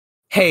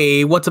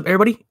Hey, what's up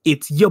everybody?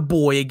 It's your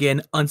boy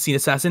again, Unseen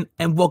Assassin,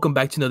 and welcome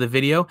back to another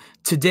video.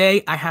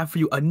 Today, I have for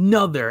you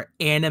another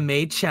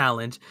anime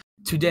challenge.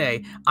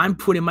 Today, I'm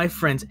putting my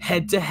friends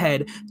head to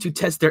head to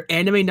test their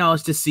anime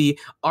knowledge to see,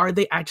 are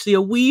they actually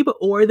a weeb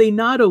or are they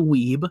not a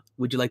weeb?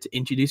 Would you like to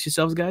introduce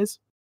yourselves, guys?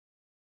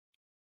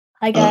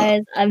 Hi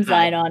guys, I'm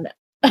Hi. Zynon.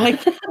 Like,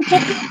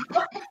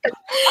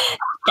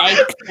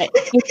 Thanks for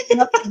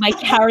interrupting my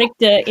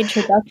character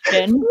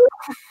introduction.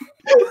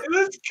 It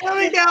was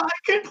coming out. I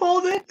couldn't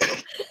hold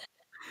it.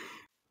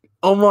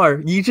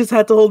 Omar, you just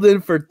had to hold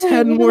in for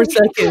 10 more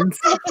seconds.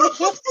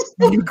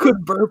 You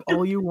could burp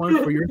all you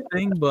want for your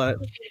thing, but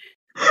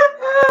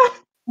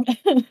I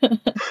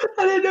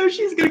didn't know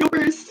she was gonna go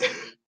first.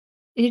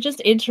 You just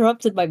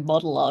interrupted my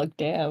monologue,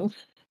 damn.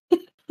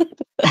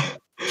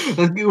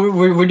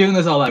 We're doing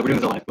this all live. We're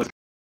doing this all live. Let's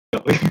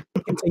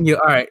go. continue.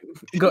 All right,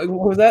 go.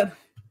 What was that?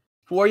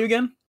 Who are you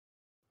again?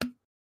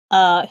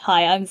 Hi,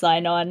 I'm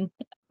Zynon.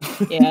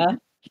 Yeah.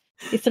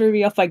 You threw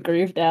me off my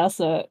groove now,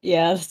 so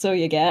yeah, that's all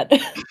you get.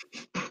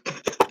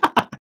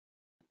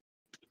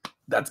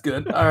 That's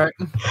good. All right.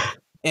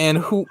 And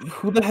who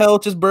the hell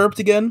just burped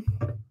again?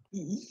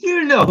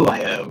 You know who I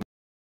am.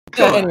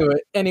 Come on.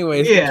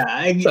 Anyways.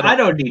 Yeah, Shut I up.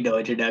 don't need no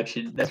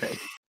introduction. That's right.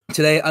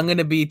 Today I'm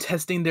gonna be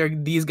testing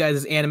these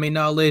guys' anime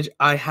knowledge.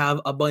 I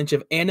have a bunch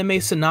of anime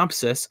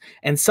synopsis,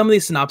 and some of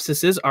these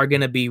synopsises are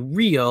gonna be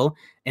real,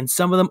 and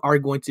some of them are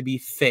going to be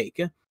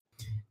fake.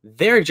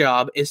 Their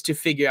job is to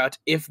figure out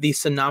if the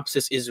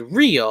synopsis is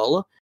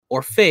real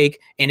or fake,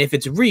 and if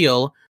it's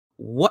real,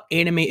 what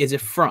anime is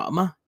it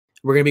from?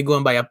 We're going to be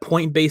going by a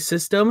point-based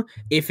system.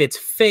 If it's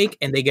fake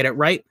and they get it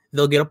right,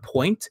 they'll get a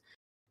point.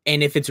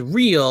 And if it's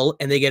real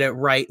and they get it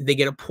right, they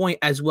get a point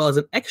as well as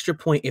an extra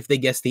point if they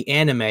guess the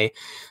anime.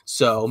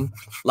 So,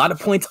 a lot of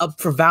points up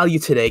for value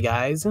today,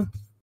 guys.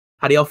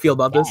 How do y'all feel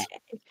about this?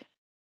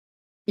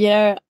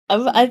 Yeah,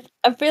 I'm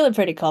feeling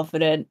pretty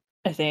confident,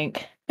 I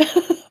think.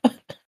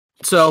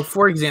 So,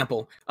 for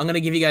example, I'm going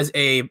to give you guys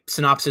a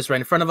synopsis right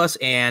in front of us,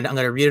 and I'm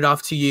going to read it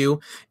off to you.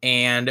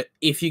 And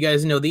if you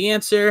guys know the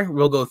answer,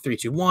 we'll go 3,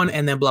 2, 1,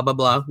 and then blah, blah,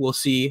 blah. We'll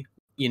see,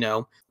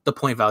 the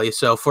point value.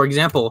 So, for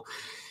example,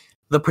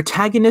 the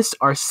protagonists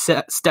are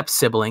step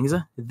siblings.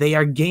 They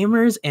are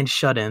gamers and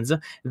shut-ins.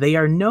 They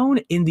are known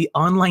in the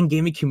online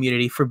gaming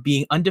community for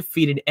being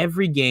undefeated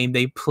every game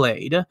they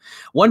played.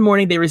 One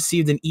morning, they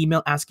received an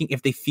email asking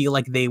if they feel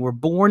like they were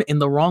born in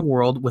the wrong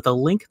world with a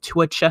link to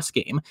a chess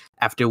game.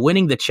 After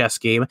winning the chess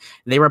game,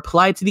 they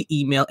replied to the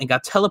email and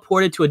got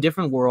teleported to a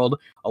different world,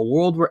 a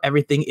world where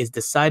everything is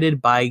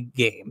decided by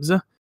games.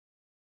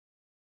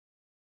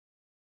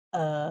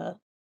 I'm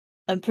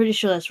pretty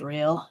sure that's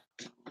real.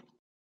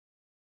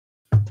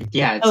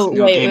 Yeah, it's Oh,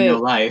 no wait, game, no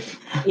wait. life.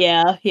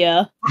 Yeah.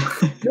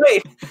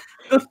 Wait,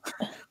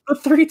 the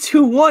 3,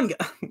 2, 1.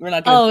 We're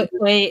not going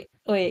Oh,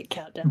 wait,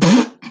 countdown.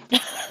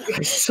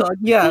 So,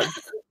 yeah.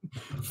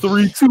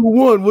 3, 2,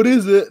 1. What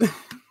is it?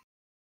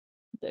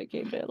 No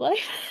game, no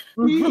life.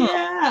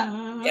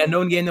 Yeah.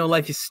 No game, no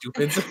life. You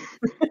stupid.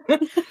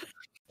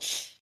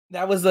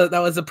 That was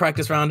the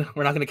practice round.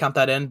 We're not going to count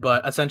that in,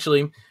 but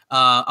essentially,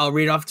 I'll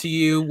read off to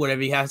you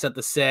whatever you have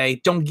to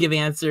say. Don't give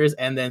answers,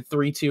 and then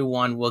 3, 2,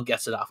 1. We'll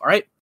guess it off. All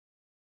right.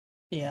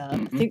 Yeah,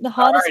 I think the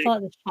hardest Alrighty.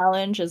 part of the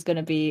challenge is going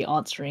to be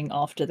answering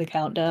after the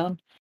countdown.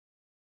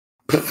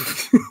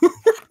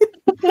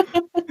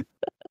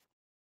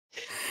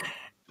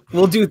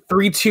 We'll do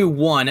 3, 2,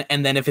 1,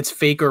 and then if it's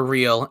fake or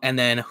real, and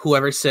then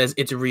whoever says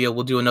it's real,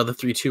 we'll do another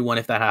 3, 2, 1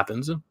 if that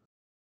happens.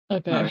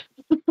 Okay. Alright.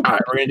 All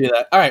right, we're gonna do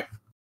that. All right.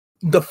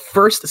 The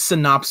first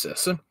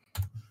synopsis.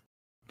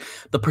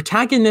 The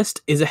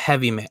protagonist is a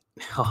heavy man.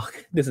 Oh,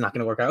 this is not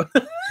gonna work out.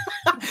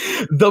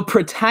 The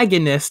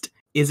protagonist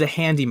is a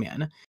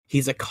handyman.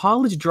 He's a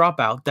college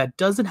dropout that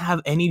doesn't have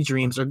any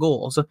dreams or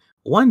goals.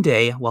 One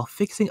day, while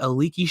fixing a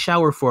leaky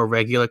shower for a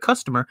regular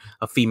customer,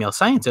 a female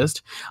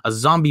scientist, a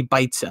zombie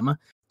bites him.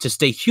 To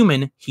stay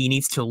human, he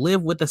needs to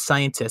live with the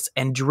scientist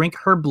and drink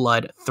her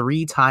blood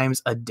 3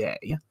 times a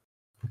day.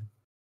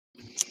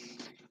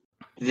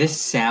 This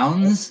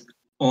sounds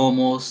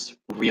almost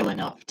real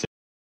enough to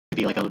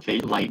be like a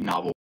light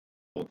novel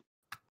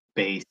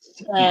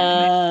based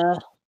anime.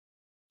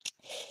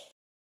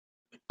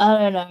 I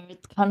don't know.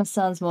 It kind of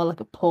sounds more like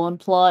a porn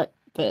plot,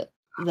 but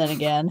then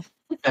again,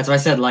 That's why I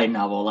said light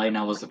novel. Light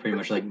novels are pretty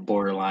much like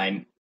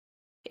borderline,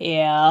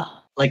 yeah.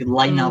 like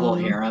light novel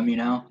Mm.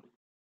 harem.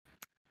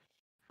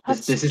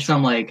 This is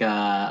some like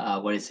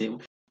what is it?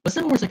 What's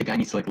that where it's like the guy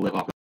needs to like live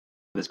off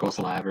this girl's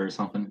saliva or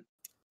something?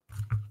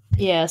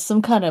 Yeah,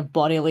 some kind of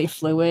bodily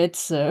fluid.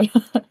 So,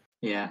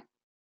 Yeah.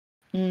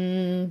 I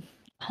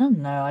don't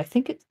know. I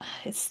think it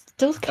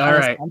still kind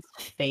of Alright. sounds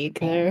fake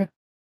though.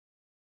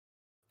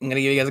 I'm gonna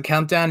give you guys a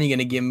countdown. You're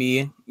gonna give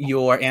me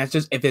your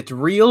answers if it's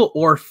real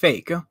or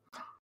fake.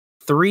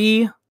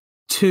 3,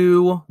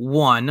 2,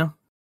 1.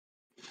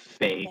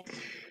 Fake.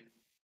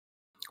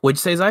 What'd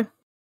you say, Zai?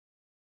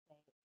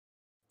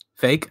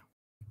 Fake?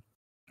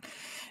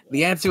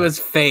 The answer was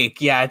fake.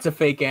 Yeah, it's a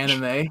fake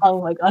anime.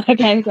 Oh my god.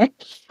 Okay.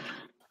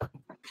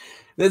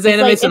 This It's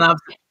anime like-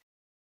 synopsis.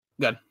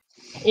 Good.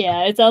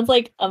 Yeah, it sounds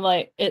like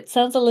it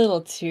sounds a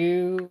little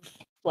too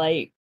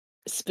like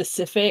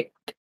specific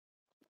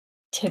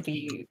to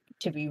be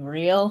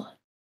real.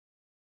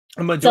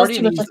 A Sounds majority too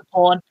of much these like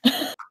porn.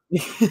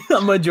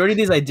 a majority of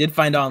these I did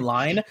find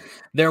online.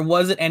 There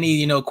wasn't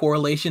any,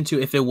 correlation to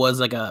if it was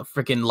like a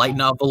freaking light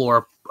novel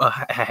or a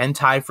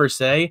hentai per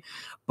se,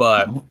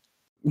 but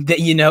that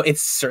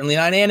it's certainly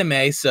not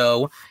anime.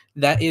 So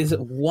that is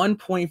 1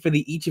 point for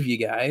the each of you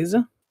guys,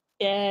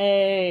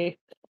 Yay.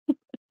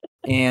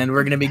 and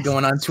we're gonna be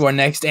going on to our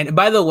next. And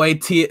by the way,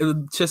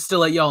 just to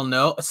let y'all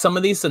know, some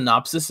of these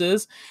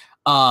synopsises,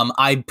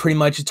 I pretty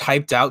much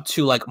typed out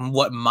to like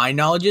what my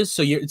knowledge is.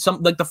 So you're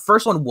some like the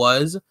first one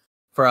was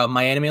for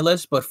my anime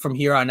list, but from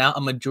here on out,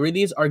 a majority of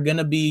these are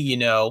gonna be,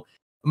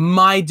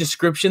 my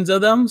descriptions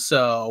of them.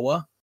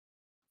 So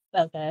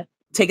Okay.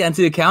 take that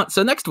into account.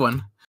 So next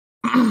one.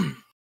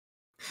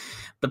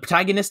 The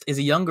protagonist is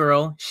a young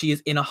girl. She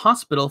is in a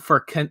hospital for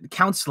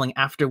counseling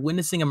after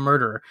witnessing a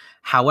murder.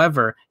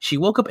 However, she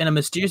woke up in a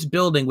mysterious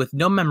building with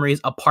no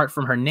memories apart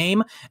from her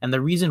name and the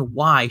reason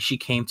why she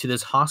came to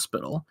this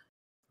hospital.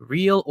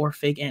 Real or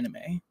fake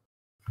anime?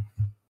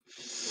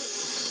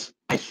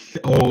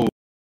 Oh,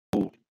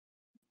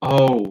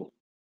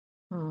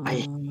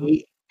 I Hmm.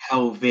 hate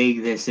how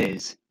vague this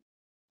is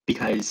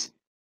because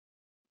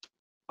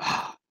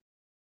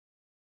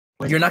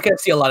You're not going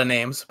to see a lot of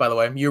names, by the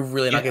way. You're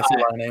really not Yeah, going to see a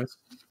lot of names.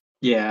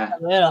 yeah, I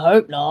mean, I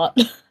hope not.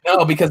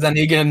 No, because then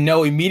you're going to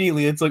know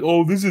immediately. It's like,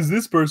 oh, this is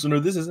this person or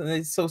this is, and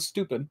it's so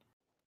stupid.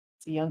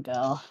 It's a young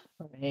girl,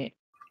 right?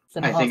 It's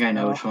in a I think I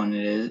know which hospital. one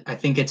it is. I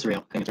think it's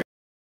real. I think it's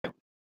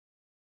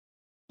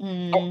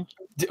Mm,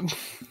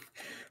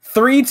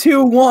 3,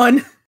 2,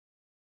 1.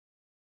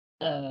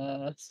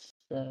 so,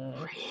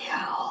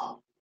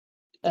 real.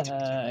 uh, It's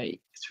real.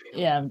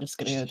 yeah, I'm just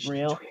gonna go with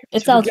real. It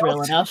It's sounds real.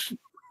 real enough.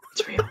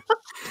 It's real.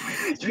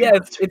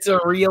 Yes, it's a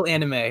real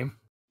anime.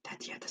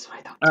 That's what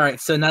I thought. All right,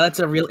 so now that's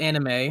a real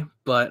anime,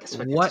 but That's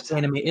what what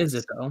anime it is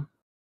it though?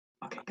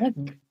 Okay. I have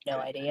good, no good,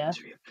 idea.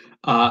 it's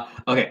real.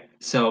 Okay,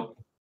 so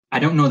I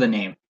don't know the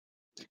name,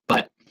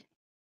 but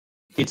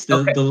it's the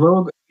Okay.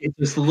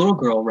 it's the little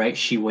girl, right?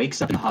 She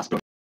wakes up in the hospital.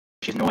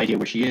 She has no idea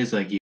where she is.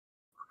 Like,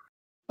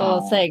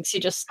 Oh, thanks. You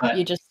just no,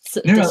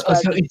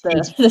 described so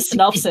the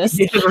synopsis.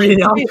 You can read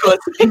it off to us.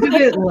 think of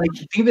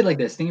it like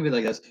this. Think of it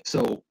like this.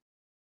 So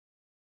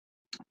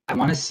I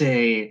want to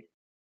say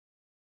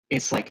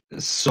it's like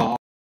Saw,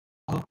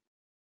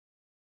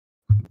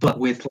 but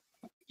with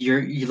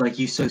you like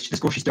you. So this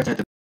girl, she starts at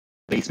the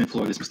basement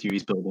floor of this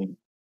mysterious building,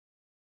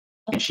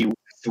 and she has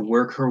to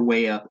work her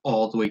way up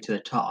all the way to the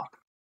top.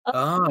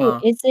 Oh, Ah.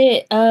 is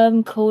it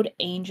called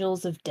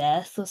Angels of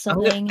Death or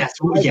something? That's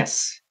what.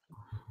 Yes.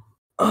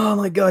 Oh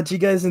my god, you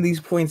guys in these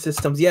point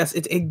systems. Yes,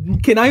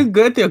 can I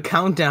get through a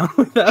countdown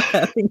without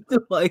having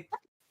to like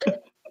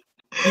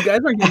you guys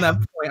aren't getting that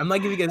point. I'm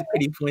not giving you guys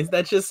pity points.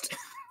 That's just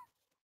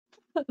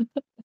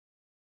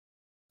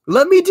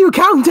let me do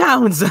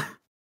countdowns.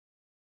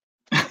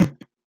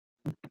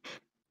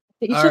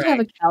 You All should have right.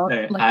 a count,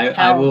 Okay, like a I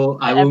count will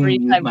for every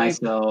mute time we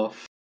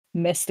myself.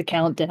 miss the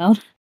countdown.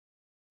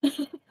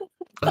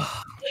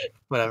 Ugh,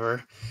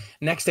 whatever.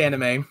 Next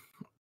anime.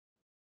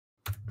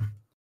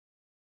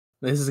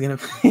 This is gonna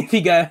if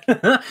you got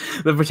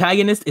the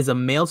protagonist is a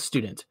male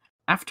student.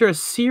 After a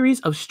series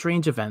of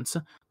strange events,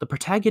 the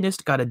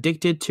protagonist got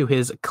addicted to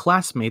his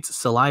classmates'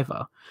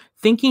 saliva.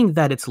 Thinking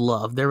that it's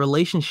love, their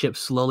relationship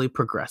slowly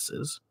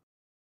progresses.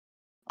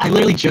 I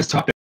literally just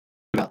talked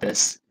about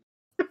this.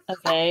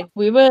 Okay,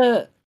 we've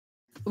had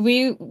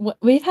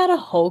a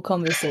whole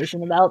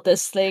conversation about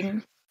this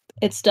thing.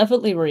 It's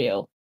definitely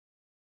real.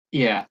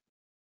 Yeah,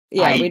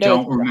 Yeah, I we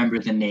don't don't. remember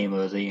the name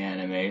of the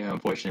anime,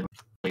 unfortunately.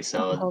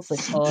 So Oh my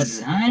god.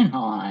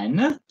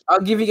 Zion.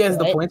 I'll give you guys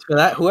the Right. points for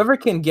that. Whoever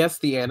can guess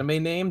the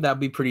anime name, that'd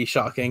be pretty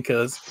shocking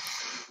because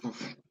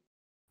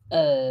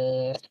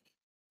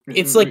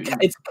it's like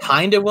it's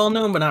kind of well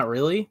known, but not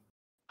really.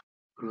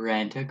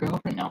 Rent a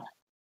Girlfriend? No.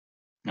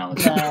 No,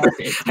 it's No. not.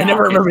 I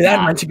never remember it's that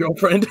not. Rent a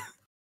Girlfriend.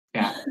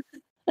 Yeah.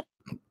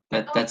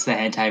 That's the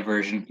hentai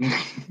version.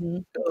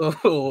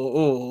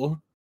 Oh.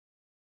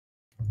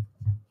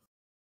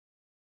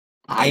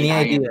 Any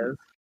ideas?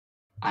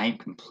 I am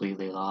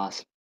completely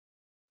lost.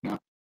 No.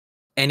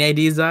 Any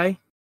ideas, I?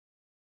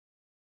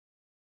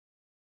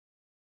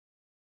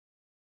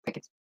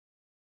 Crickets.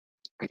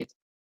 Crickets.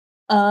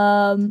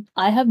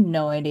 I have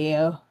no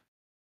idea.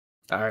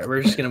 All right,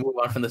 we're just gonna move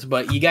on from this.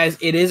 But you guys,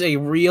 it is a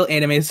real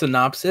anime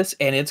synopsis,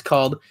 and it's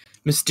called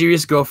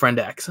Mysterious Girlfriend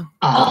X.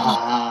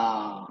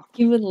 Oh.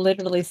 You were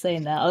literally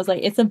saying that. I was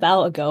like, it's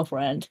about a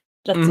girlfriend.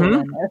 That's all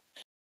I know.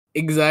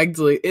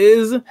 Exactly. It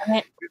is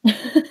Okay.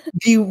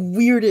 the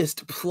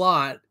weirdest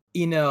plot,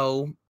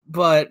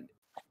 but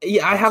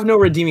yeah, I have no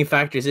redeeming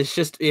factors. It's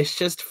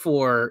just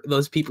for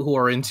those people who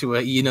are into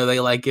it, they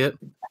like it.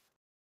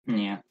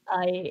 Yeah.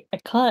 I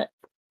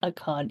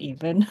can't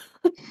even.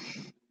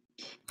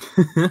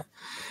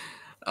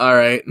 All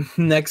right,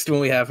 next one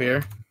we have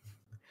here.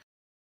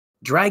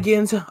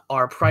 Dragons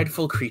are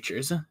prideful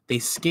creatures. They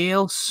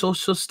scale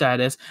social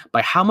status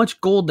by how much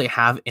gold they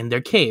have in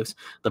their caves.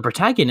 The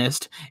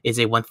protagonist is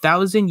a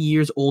 1,000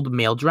 years old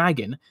male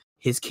dragon.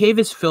 His cave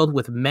is filled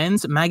with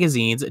men's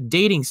magazines,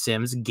 dating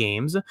sims,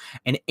 games,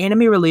 and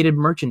anime-related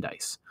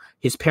merchandise.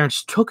 His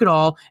parents took it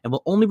all and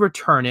will only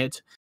return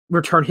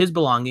his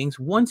belongings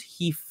once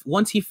he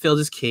fills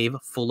his cave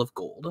full of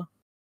gold.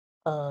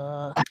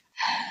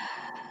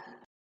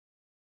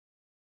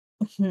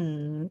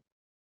 Hmm.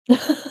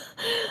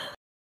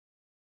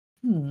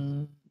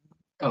 Hmm.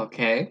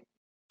 Okay.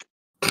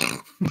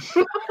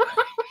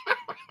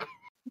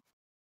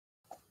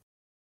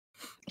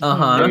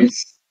 Uh-huh.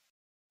 There's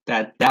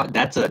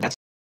that's a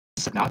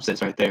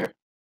synopsis right there.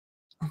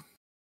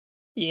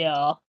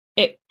 Yeah.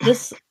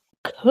 This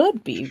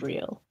could be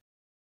real.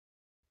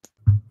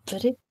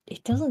 But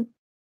it doesn't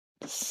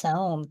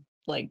sound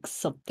like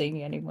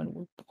something anyone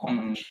would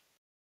watch.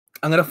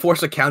 I'm gonna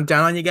force a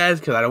countdown on you guys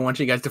because I don't want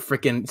you guys to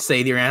freaking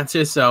say your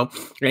answers. So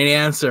you're gonna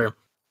answer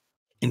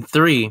in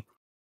 3,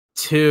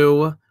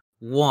 2,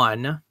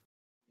 1.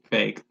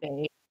 Fake.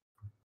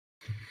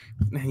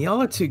 Man,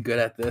 y'all are too good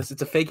at this.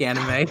 It's a fake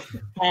anime.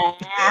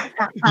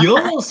 You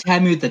almost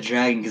had me with the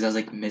dragon because I was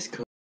like, Miss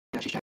Cookie.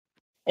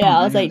 Yeah,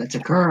 I was like, that's a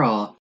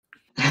girl.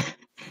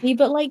 see,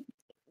 but like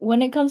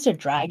when it comes to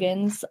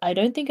dragons, I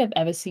don't think I've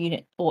ever seen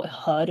it or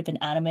heard of an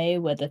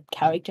anime where the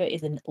character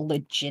is a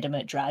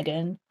legitimate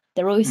dragon.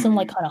 They're always some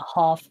like kind of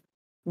half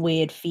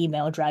weird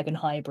female dragon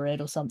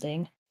hybrid or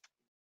something.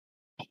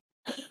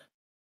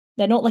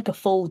 They're not like a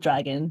full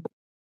dragon.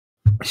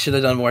 I should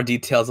have done more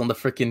details on the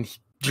freaking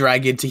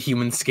dragon to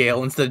human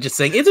scale instead of just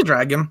saying it's a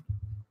dragon.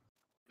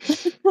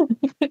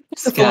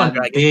 It's got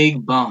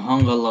big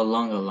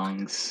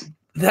bahungalalungalungs.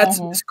 That's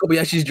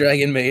Kobayashi's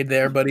dragon made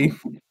there, buddy.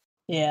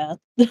 Yeah.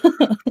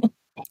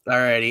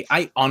 Alrighty.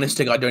 I honest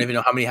to God don't even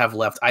know how many I have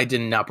left. I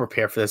did not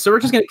prepare for this. So we're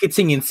just gonna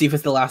continue and see if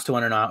it's the last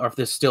one or not, or if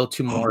there's still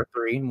 2 more or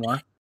 3 more.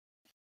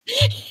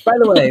 By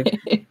the way,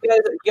 you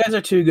guys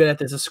are too good at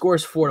this. The score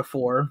is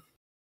 4-4.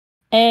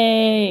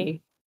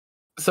 Hey.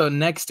 So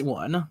next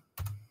one.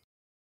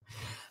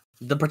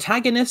 The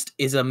protagonist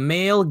is a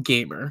male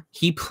gamer.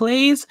 He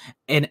plays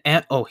an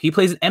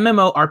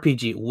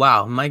MMORPG.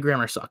 Wow, my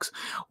grammar sucks.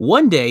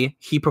 One day,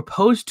 he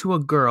proposed to a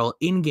girl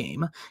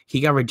in-game. He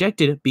got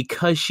rejected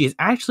because she is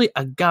actually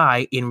a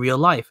guy in real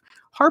life.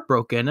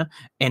 Heartbroken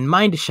and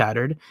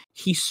mind-shattered,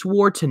 he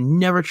swore to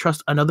never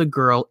trust another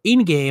girl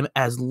in-game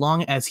as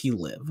long as he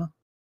lived.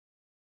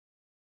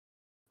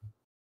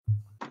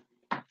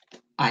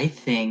 I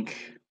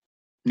think...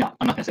 No,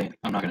 I'm not going to say anything.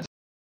 I'm not going to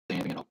say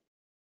anything at all.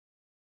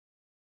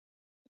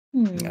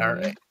 All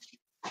right.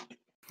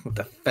 With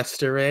the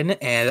fester in,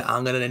 and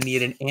I'm gonna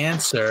need an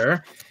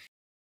answer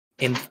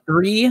in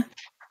 3,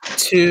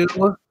 2,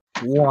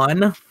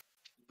 1.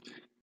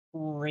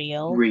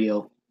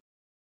 Real.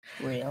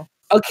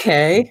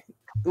 Okay,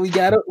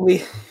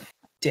 we.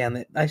 Damn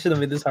it! I should have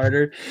made this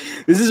harder.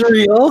 This is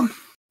real.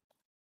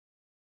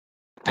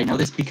 I know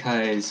this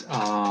because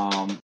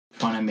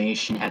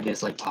Funimation had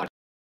this like podcast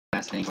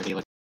thing where they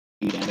like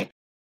read anime.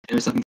 There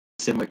was something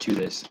similar to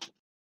this.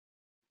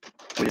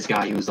 With this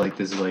guy, he was like,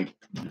 "This is like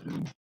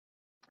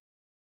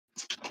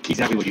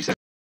exactly what you said,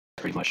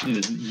 pretty much."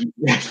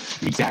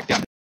 Exact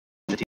down.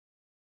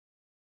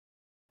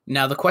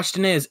 Now the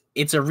question is,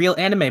 it's a real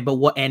anime, but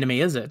what anime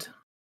is it?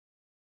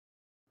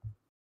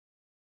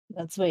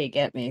 That's where you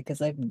get me, because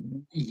I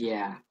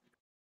Yeah.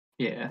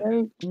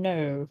 don't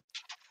know.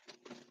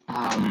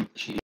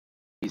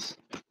 Jeez.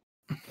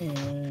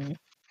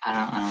 I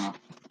don't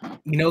know.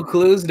 No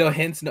clues, no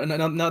hints,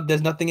 no.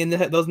 There's nothing in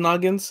those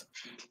noggins.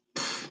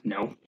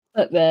 No.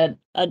 Look, man,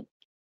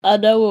 I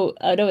know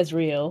it's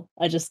real.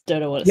 I just don't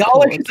know what it's Y'all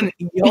called.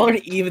 y'all are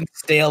even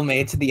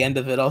stalemate to the end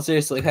of it. All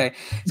seriously, okay.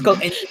 It's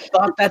called "And You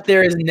Thought That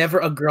There Is Never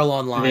a Girl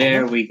Online."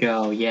 There we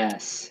go.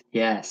 Yes.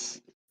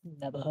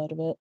 Never heard of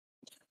it.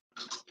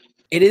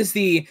 It is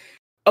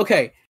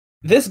okay.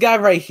 This guy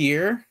right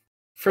here,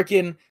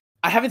 freaking.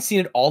 I haven't seen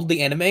it all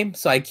the anime,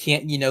 so I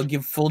can't,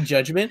 give full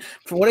judgment.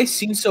 From what I've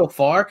seen so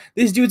far,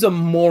 this dude's a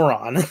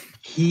moron.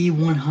 He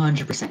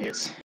 100%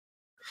 is.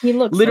 He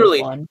looks literally.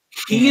 like one.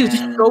 He is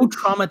so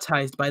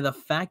traumatized by the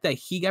fact that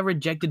he got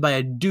rejected by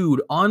a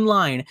dude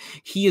online.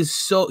 He is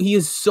so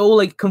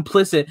like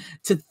complicit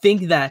to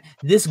think that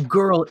this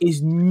girl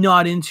is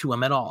not into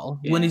him at all.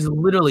 Yeah. When he's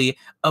literally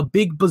a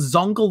big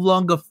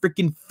bazongalonga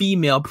freaking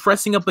female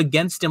pressing up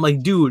against him.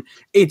 Like, dude,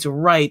 it's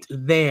right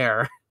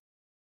there.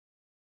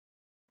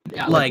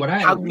 Yeah, like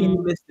how can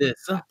you miss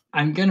this?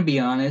 I'm gonna be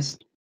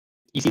honest.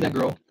 You see that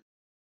girl?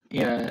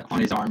 Yeah,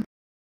 on his arm.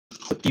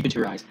 Look deep into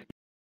her eyes.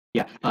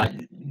 Yeah,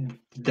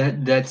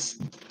 that's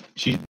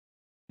she's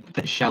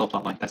that shallow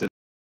plotline. That's it.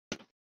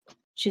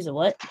 She's a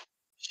what?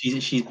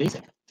 She's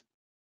basic.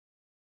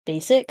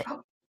 Basic?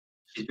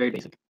 She's very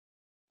basic.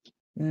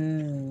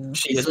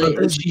 She's like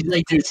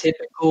the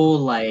typical,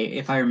 like,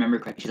 if I remember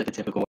correctly, she's like a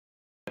typical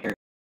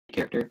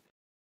character.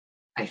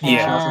 I think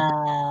she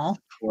also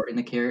support in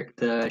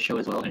the show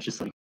as well, and it's just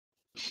like,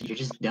 you're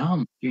just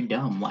dumb. You're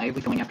dumb. Why are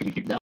we going after you?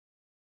 You're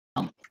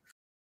dumb.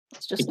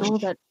 It's just all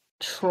that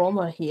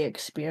trauma he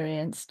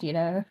experienced, you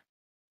know?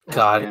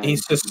 God, Yeah,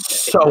 he's just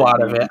it's so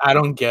out of goddamn- it. I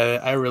don't get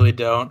it. I really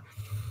don't.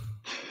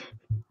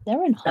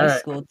 They're in high Alright.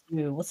 school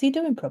too. What's he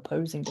doing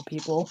proposing to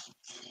people?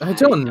 I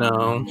don't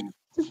know. know.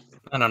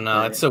 I don't know.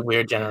 Right. It's a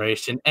weird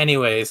generation.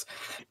 Anyways,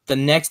 the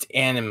next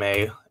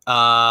anime.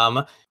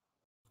 All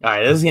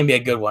right, this is gonna be a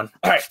good one.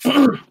 All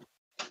right.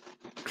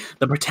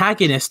 The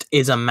protagonist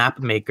is a map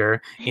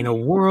maker in a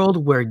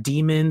world where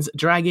demons,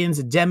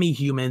 dragons,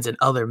 demi-humans, and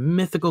other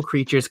mythical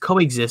creatures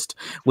coexist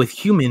with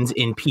humans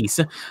in peace.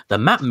 The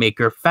map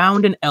maker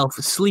found an elf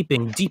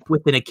sleeping deep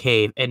within a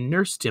cave and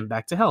nursed him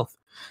back to health.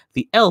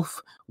 The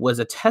elf was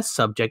a test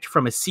subject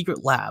from a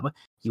secret lab.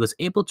 He was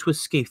able to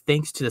escape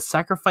thanks to the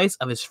sacrifice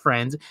of his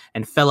friends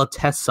and fellow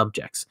test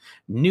subjects.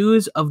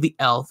 News of the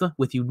elf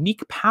with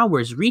unique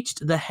powers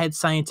reached the head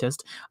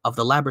scientist of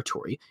the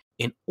laboratory.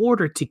 In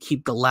order to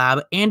keep the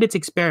lab and its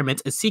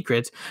experiments a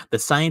secret, the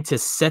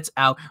scientist sets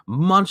out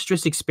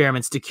monstrous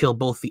experiments to kill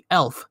both the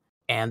elf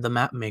and the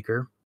map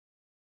maker.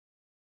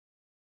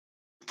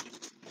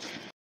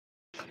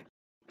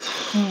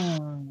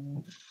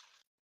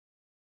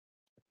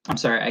 I'm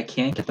sorry, I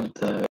can't get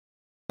the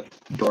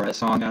Dora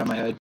song out of my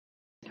head.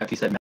 After you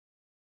said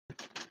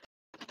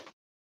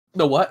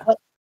The what?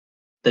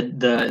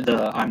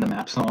 the I'm the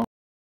Map song.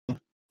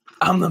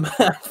 I'm the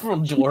map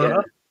from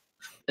Dora.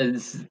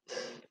 Listen,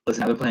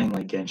 I've been playing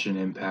like Genshin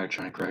Impact,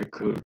 trying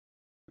to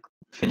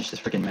finish this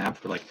freaking map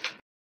for like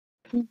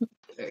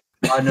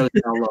God knows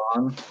how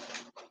long.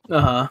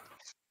 Uh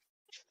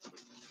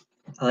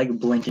I like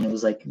blinked and it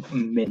was like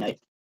midnight.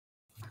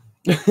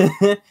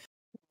 huh.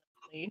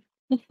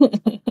 Oh,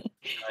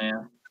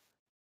 yeah.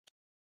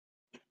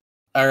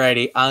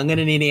 Alrighty, I'm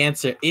gonna need an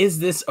answer. Is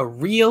this a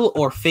real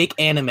or fake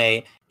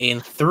anime? In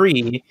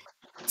 3,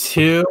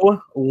 2,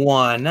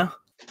 1.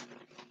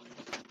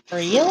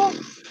 Real?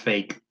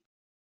 Fake.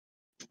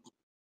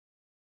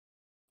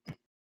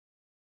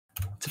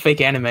 It's a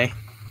fake anime.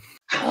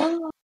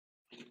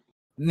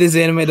 This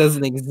anime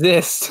doesn't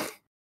exist.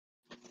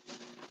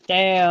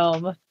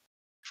 Damn.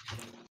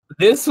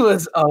 This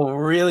was a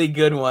really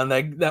good one.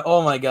 That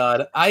oh my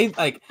god. I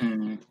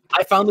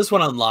found this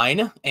one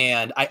online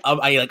and I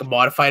like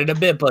modified it a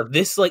bit, but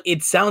this like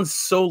it sounds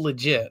so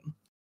legit.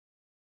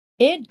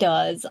 It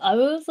does. I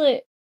was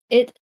like,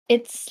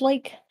 it's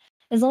like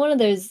it's one of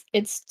those.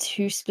 It's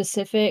too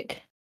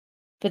specific,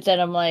 but then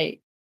I'm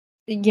like,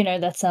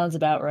 that sounds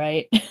about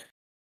right.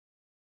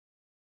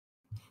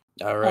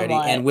 Alrighty,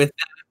 lot.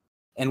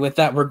 and with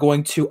that, we're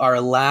going to our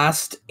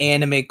last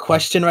anime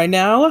question right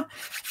now.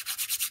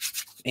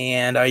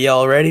 And are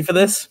y'all ready for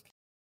this?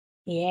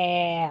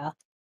 Yeah.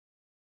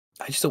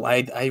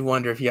 I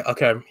wonder if you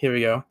okay, here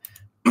we go.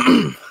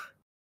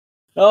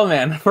 Oh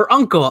man, for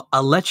Uncle,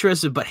 a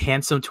lecherous but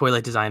handsome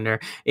toilet designer,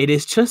 it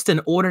is just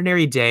an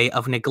ordinary day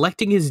of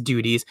neglecting his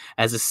duties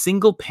as a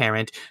single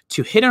parent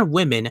to hit on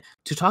women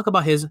to talk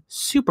about his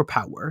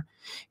superpower,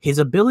 his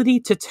ability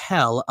to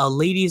tell a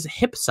lady's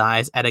hip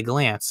size at a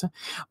glance.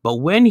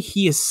 But when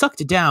he is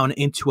sucked down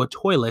into a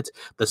toilet,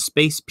 the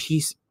Space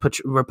Peace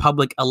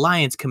Republic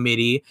Alliance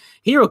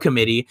Hero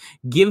Committee,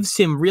 gives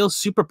him real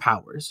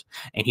superpowers,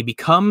 and he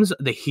becomes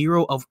the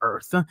hero of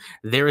Earth.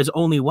 There is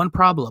only one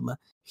problem.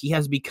 He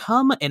has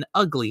become an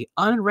ugly,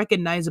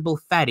 unrecognizable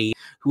fatty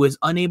who is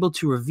unable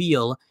to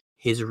reveal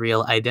his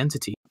real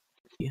identity.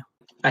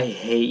 I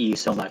hate you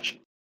so much.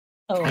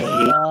 Oh I my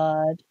hate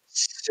god.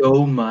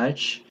 so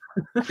much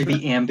for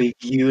the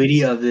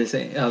ambiguity of this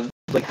of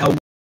like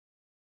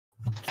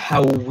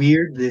how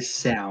weird this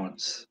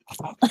sounds.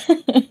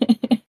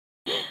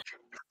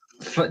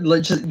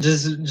 Let's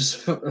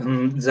just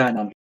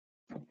Zion.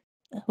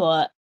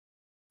 What?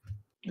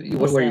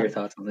 What were your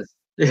thoughts on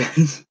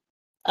this?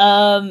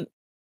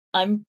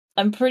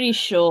 I'm pretty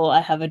sure I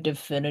have a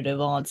definitive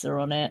answer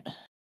on it.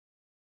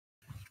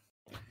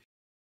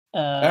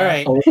 All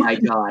right. Oh my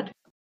god.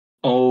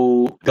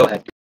 Oh, go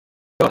ahead.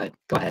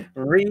 Go ahead.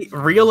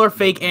 Real or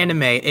fake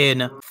anime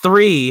in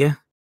 3,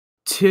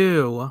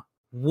 2,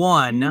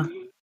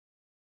 1.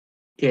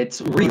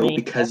 It's real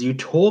because you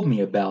told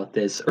me about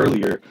this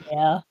earlier.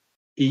 Yeah.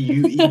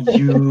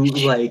 You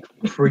like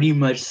pretty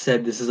much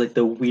said this is like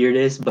the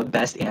weirdest but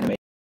best anime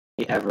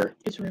ever.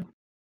 It's real.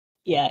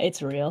 Yeah,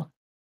 it's real.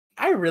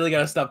 I really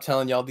gotta stop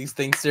telling y'all these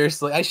things.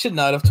 Seriously, I should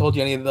not have told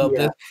you any of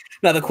this.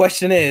 Now the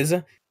question is,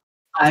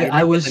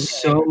 I was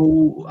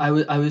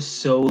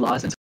so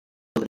lost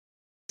until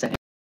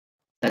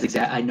that's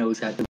exact. I know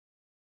exactly.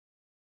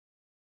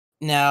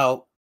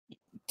 now,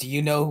 do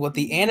you know what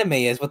the anime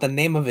is? What the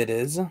name of it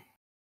is?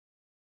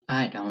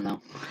 I don't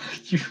know.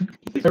 I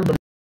remember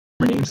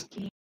names.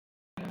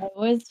 I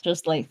always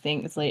just like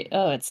think it's like,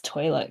 oh, it's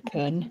Toilet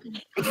Kun.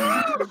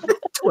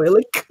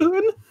 Toilet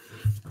Kun?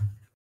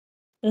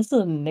 This is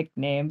a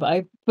nickname, but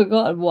I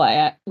forgot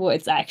what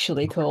it's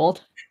actually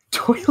called.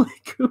 Toilet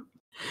Kun.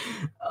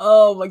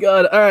 Oh my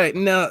god. All right,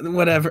 no,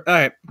 whatever. All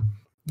right.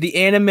 The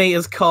anime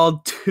is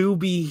called To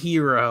Be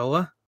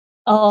Hero.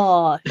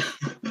 Oh,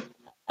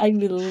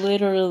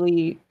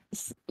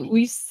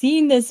 we've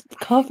seen this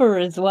cover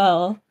as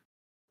well.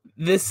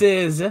 This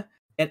is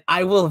and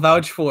I will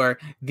vouch for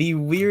the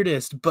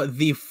weirdest but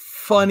the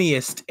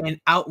funniest and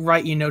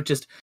outright,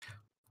 just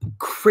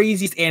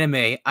craziest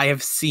anime I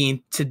have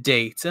seen to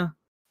date.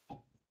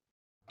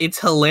 It's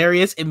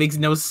hilarious. It makes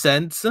no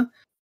sense,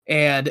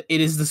 and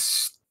it is the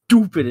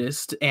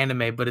stupidest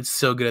anime, but it's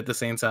so good at the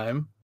same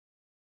time.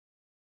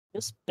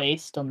 Just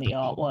based on the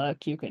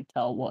artwork, you can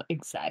tell what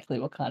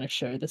kind of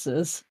show this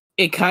is.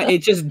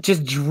 It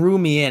just drew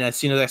me in as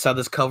soon as I saw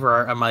this cover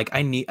art. I'm like,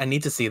 I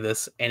need to see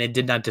this, and it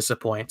did not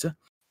disappoint.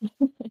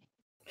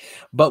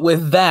 But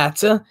with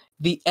that,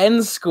 the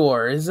end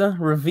scores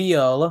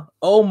reveal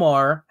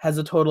Omar has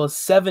a total of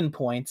 7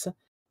 points,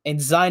 and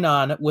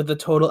Xenon with a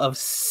total of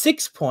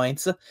 6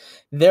 points,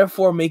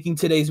 therefore making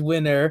today's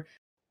winner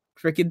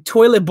freaking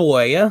Toilet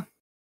Boy.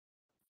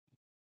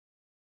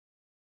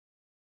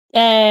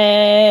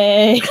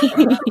 Hey!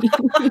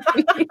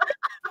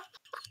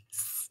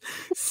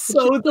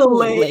 So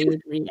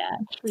delayed.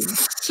 Reaction.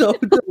 So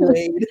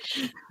delayed.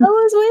 I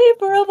was waiting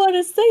for Omar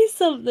to say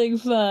something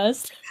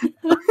first.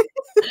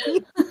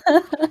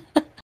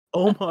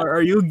 Omar,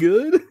 are you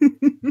good?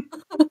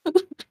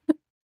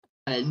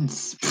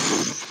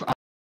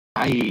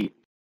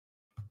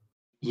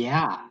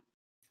 Yeah.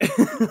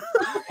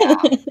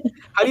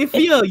 How do you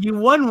feel? You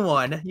won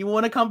one. You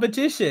won a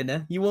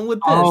competition. You won with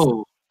this.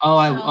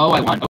 I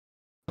won.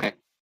 Okay.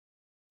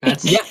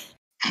 That's Yeah.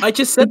 I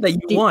just said that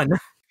you won.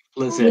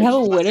 Listen. You have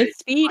a winner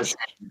speech?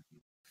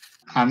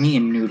 I'm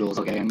eating noodles,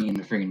 okay? I'm eating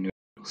the freaking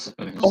noodles.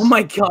 Oh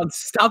my god,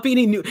 stop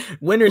eating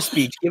winner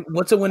speech.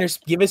 What's a winner?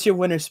 Give us your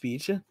winner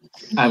speech.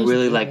 I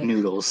really like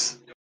noodles.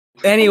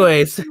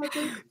 Anyways,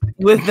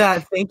 with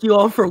that, thank you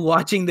all for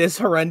watching this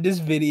horrendous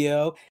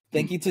video.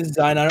 Thank you to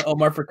Xenon and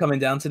Omar for coming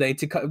down today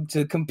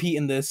to compete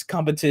in this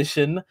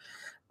competition.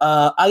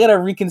 I gotta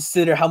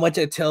reconsider how much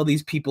I tell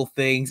these people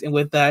things. And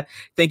with that,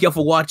 thank y'all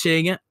for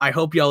watching. I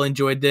hope y'all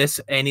enjoyed this.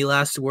 Any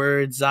last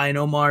words, Zion,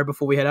 Omar,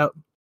 before we head out?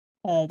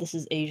 This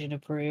is Asian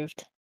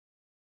approved.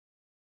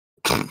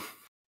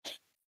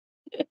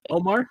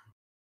 Omar?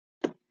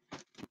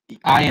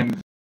 I am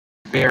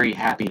very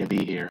happy to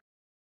be here.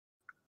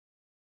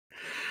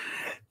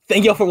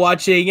 Thank y'all for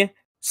watching.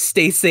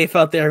 Stay safe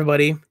out there,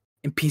 everybody.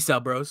 And peace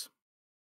out, bros.